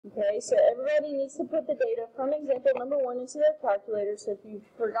Okay, so everybody needs to put the data from example number 1 into their calculator. So if you've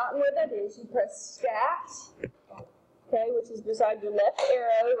forgotten what that is, you press stat, okay, which is beside your left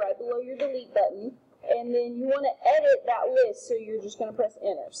arrow right below your delete button. And then you want to edit that list, so you're just going to press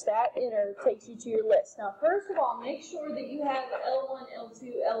enter. Stat enter takes you to your list. Now, first of all, make sure that you have L1,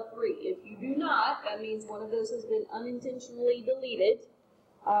 L2, L3. If you do not, that means one of those has been unintentionally deleted.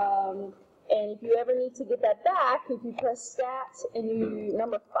 And if you ever need to get that back, if you press stat and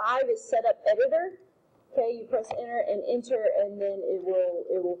number 5 is set up editor, okay, you press enter, and then it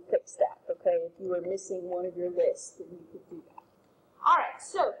will fix that. Okay, if you were missing one of your lists, then you could do that. All right,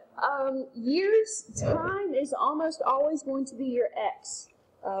 so years, time is almost always going to be your X,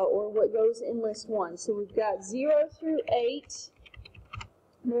 or what goes in list 1. So we've got 0 through 8,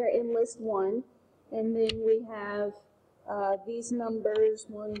 they're in list 1, and then we have these numbers,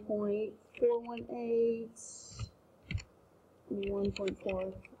 1.418,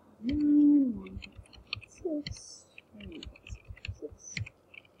 1.4, 1.6, 1.6.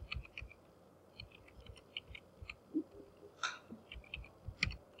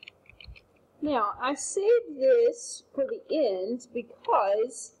 Now, I saved this for the end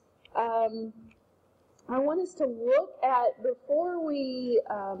because I want us to look at, before we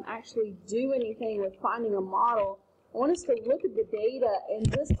actually do anything with finding a model, I want us to look at the data, and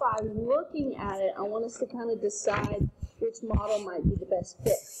just by looking at it, I want us to kind of decide which model might be the best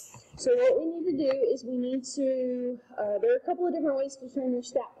fit. So what we need to do is we need to, there are a couple of different ways to turn your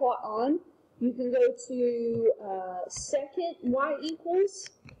stat plot on. You can go to second y equals,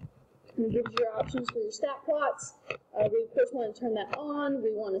 and it gives you your options for your stat plots. We of course want to turn that on.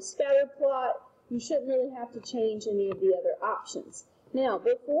 We want a scatter plot. You shouldn't really have to change any of the other options. Now,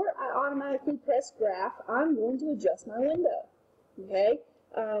 before I automatically press graph, I'm going to adjust my window. Okay?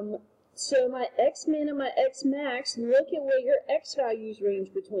 So my x min and my x max, look at where your x values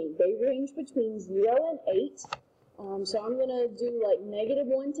range between. They range between 0 and 8. So I'm going to do like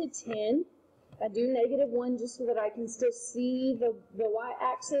 -1 to 10. I do -1 just so that I can still see the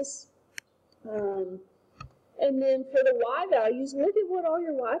y-axis. And then for the y values, look at what all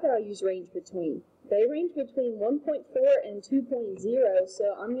your y values range between. They range between 1.4 and 2.0,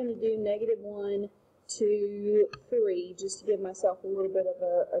 so I'm going to do -1 to 3 just to give myself a little bit of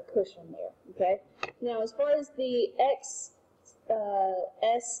a cushion there, okay? Now, as far as the x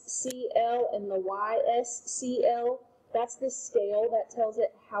SCL and the YSCL, that's the scale that tells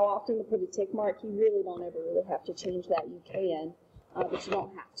it how often to put a tick mark. You really don't ever really have to change that. You can, but you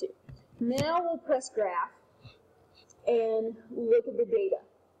don't have to. Now we'll press graph and look at the data.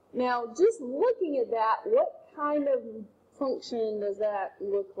 Now, just looking at that, what kind of function does that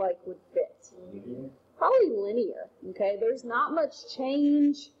look like would fit? Probably linear, okay? There's not much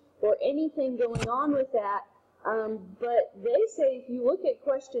change or anything going on with that, but they say if you look at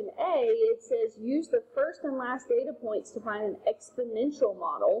question A, it says use the first and last data points to find an exponential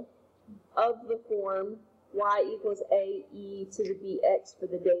model of the form y equals a e to the bx for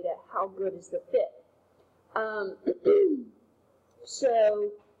the data. How good is the fit?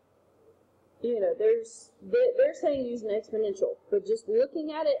 So, you know, they're saying use an exponential, but just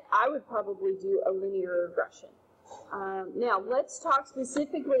looking at it, I would probably do a linear regression. Now, let's talk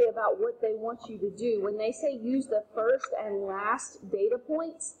specifically about what they want you to do. When they say use the first and last data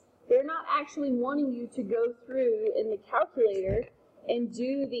points, they're not actually wanting you to go through in the calculator and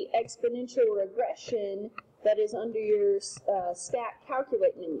do the exponential regression that is under your stat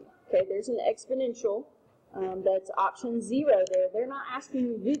calculate menu. Okay, there's an exponential. That's option 0 there. They're not asking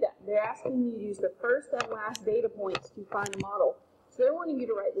you to do that. They're asking you to use the first and last data points to find a model. So they're wanting you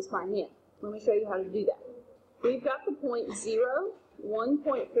to write this by hand. Let me show you how to do that. We've got the point 0,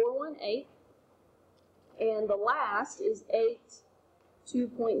 1.418, and the last is 8,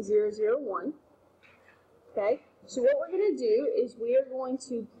 2.001. Okay, so what we're going to do is we are going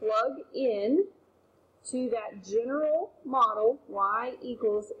to plug in to that general model, y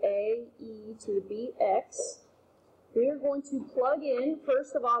equals a e to the bx. We are going to plug in,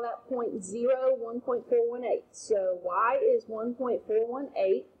 first of all, that point 0, 1.418. So y is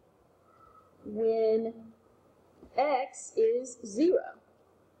 1.418 when x is 0.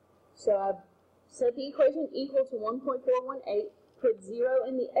 So I set the equation equal to 1.418, put 0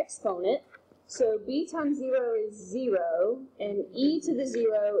 in the exponent. So b times 0 is 0, and e to the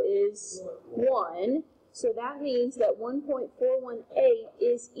 0 is 1. So that means that 1.418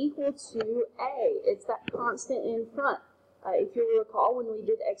 is equal to a. It's that constant in front. If you'll recall, when we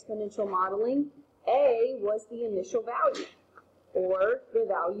did exponential modeling, a was the initial value, or the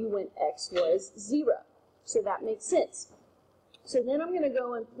value when x was 0. So that makes sense. So then I'm going to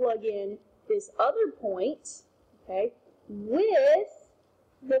go and plug in this other point, okay, with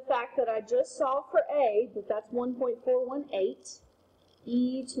the fact that I just solved for A, that's 1.418,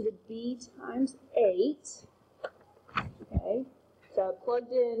 e to the b times 8. Okay, so I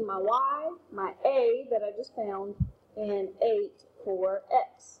plugged in my y, my a that I just found, and 8 for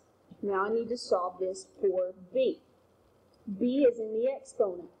x. Now I need to solve this for b. B is in the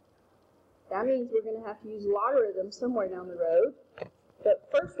exponent. That means we're going to have to use logarithms somewhere down the road. But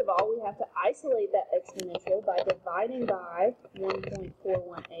first of all, we have to isolate that exponential by dividing by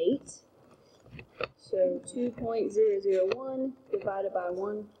 1.418. So 2.001 divided by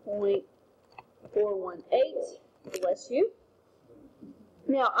 1.418, bless you.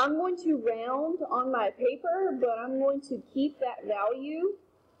 Now I'm going to round on my paper, but I'm going to keep that value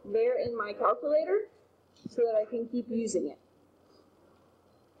there in my calculator so that I can keep using it.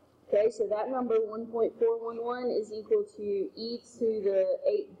 Okay, so that number 1.411 is equal to e to the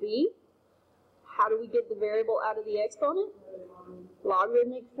 8b. How do we get the variable out of the exponent?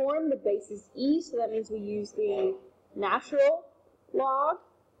 Logarithmic form. The base is e, so that means we use the natural log.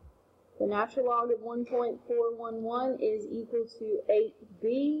 The natural log of 1.411 is equal to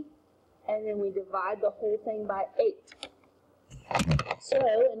 8b, and then we divide the whole thing by 8. So,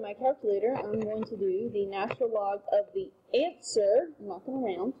 in my calculator, I'm going to do the natural log of the answer, I'm not going to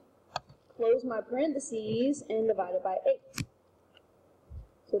round, close my parentheses, and divide it by 8.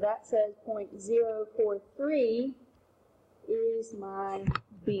 So that says 0.043 is my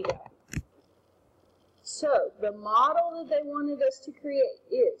b value. So the model that they wanted us to create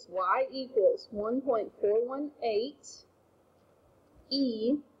is y equals 1.418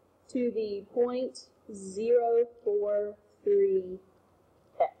 e to the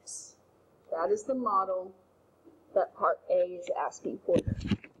 0.043x. That is the model that part A is asking for.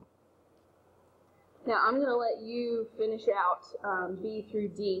 Now I'm going to let you finish out B through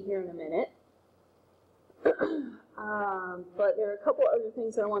D here in a minute. But there are a couple other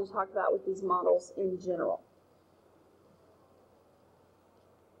things that I want to talk about with these models in general.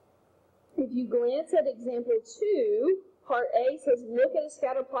 If you glance at example 2, part A says, look at a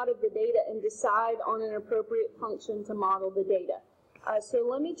scatter plot of the data and decide on an appropriate function to model the data. So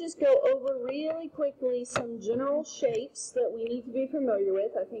let me just go over really quickly some general shapes that we need to be familiar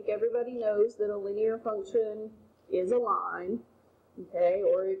with. I think everybody knows that a linear function is a line, okay,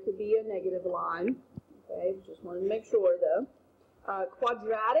 or it could be a negative line. Okay, just wanted to make sure though.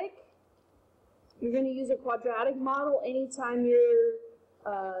 Quadratic, you're going to use a quadratic model anytime your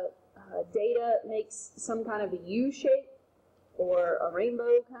data makes some kind of a U shape or a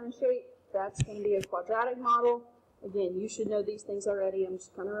rainbow kind of shape. That's going to be a quadratic model. Again, you should know these things already. I'm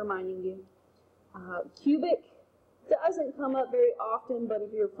just kind of reminding you. Cubic doesn't come up very often, but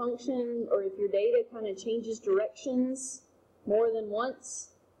if your function or if your data kind of changes directions more than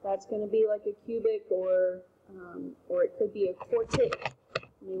once, that's going to be like a cubic, or it could be a quartic.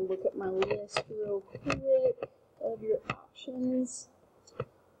 Let me look at my list real quick of your options.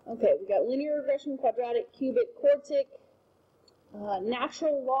 Okay, we got linear regression, quadratic, cubic, quartic,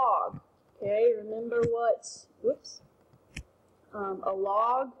 natural log. Okay, remember what? Whoops. A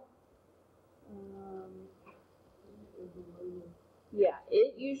log. Yeah,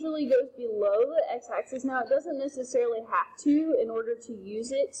 it usually goes below the x-axis. Now, it doesn't necessarily have to in order to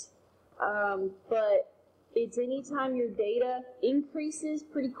use it, but it's anytime your data increases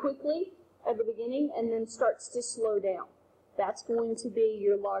pretty quickly at the beginning and then starts to slow down. That's going to be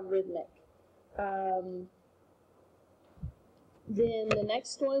your logarithmic. Then the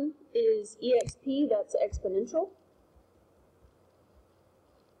next one is EXP, that's exponential.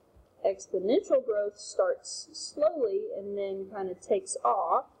 Exponential growth starts slowly and then kind of takes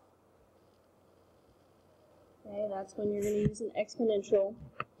off. Okay, that's when you're going to use an exponential.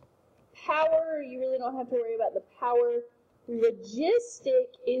 Power, you really don't have to worry about the power.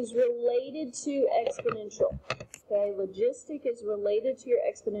 Logistic is related to exponential. Okay, logistic is related to your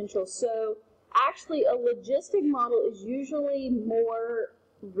exponential. So actually a logistic model is usually more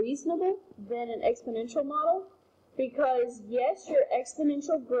reasonable than an exponential model, because yes, your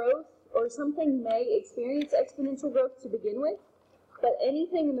exponential growth or something may experience exponential growth to begin with, but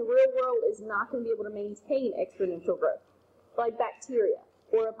anything in the real world is not going to be able to maintain exponential growth, like bacteria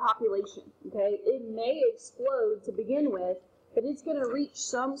or a population. Okay, it may explode to begin with, but it's going to reach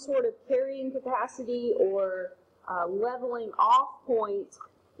some sort of carrying capacity or leveling off point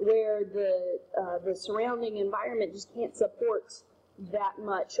where the surrounding environment just can't support that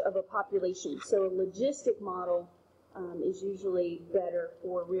much of a population. So a logistic model is usually better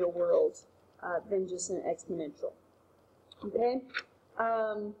for real world than just an exponential. Okay?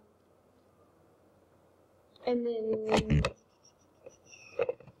 And then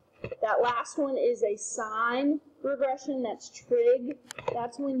that last one is a sine regression, that's trig.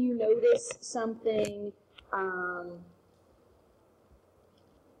 That's when you notice something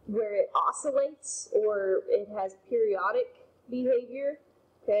where it oscillates or it has periodic behavior.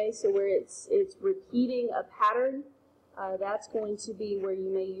 Okay, so where it's repeating a pattern, that's going to be where you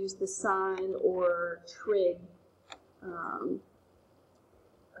may use the sine or trig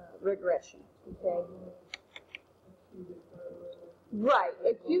regression. Okay. Right,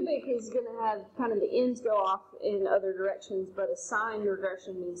 a cubic is going to have kind of the ends go off in other directions, but a sine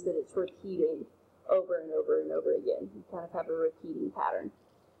regression means that it's repeating over and over and over again. You kind of have a repeating pattern.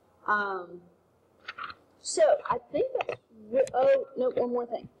 So I think that's, oh, no, one more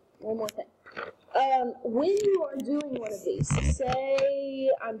thing. When you are doing one of these, say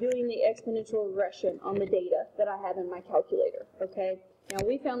I'm doing the exponential regression on the data that I have in my calculator, okay? Now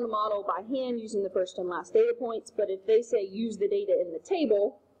we found the model by hand using the first and last data points, but if they say use the data in the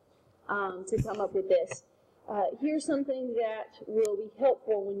table to come up with this, here's something that will be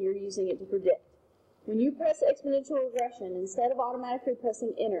helpful when you're using it to predict. When you press exponential regression, instead of automatically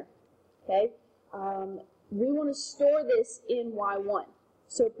pressing enter, okay, we want to store this in Y1.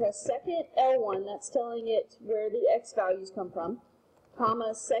 So press second L1, that's telling it where the X values come from,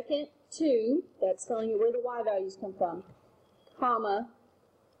 comma, second 2, that's telling it where the Y values come from, comma,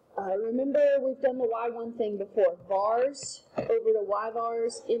 remember we've done the Y1 thing before, vars over to Y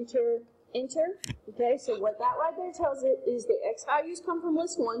vars, enter, okay, so what that right there tells it is the X values come from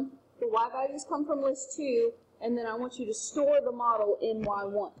list 1, the Y values come from list 2, and then I want you to store the model in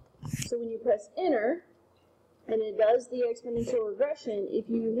Y1. So when you press enter, and it does the exponential regression, if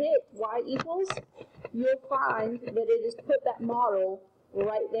you hit Y equals, you'll find that it has put that model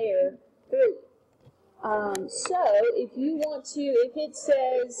right there through. So if you want to, if it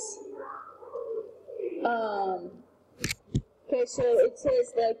says, okay, so it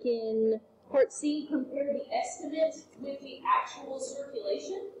says like in part C, compare the estimate with the actual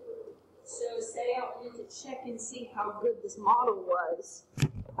circulation. So say I wanted to check and see how good this model was.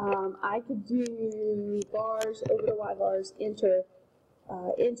 I could do vars over to Y vars, enter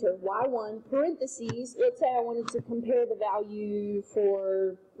Y1, parentheses, let's say I wanted to compare the value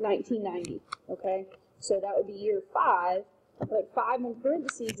for 1990, okay? So that would be year 5, but 5 in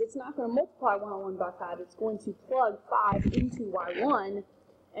parentheses, it's not going to multiply 101 by 5, it's going to plug 5 into Y1,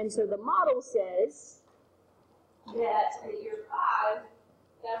 and so the model says that at year 5,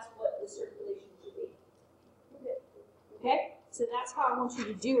 that's what the circulation should be. Okay? So that's how I want you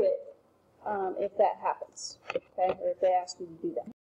to do it if that happens, okay, or if they ask you to do that.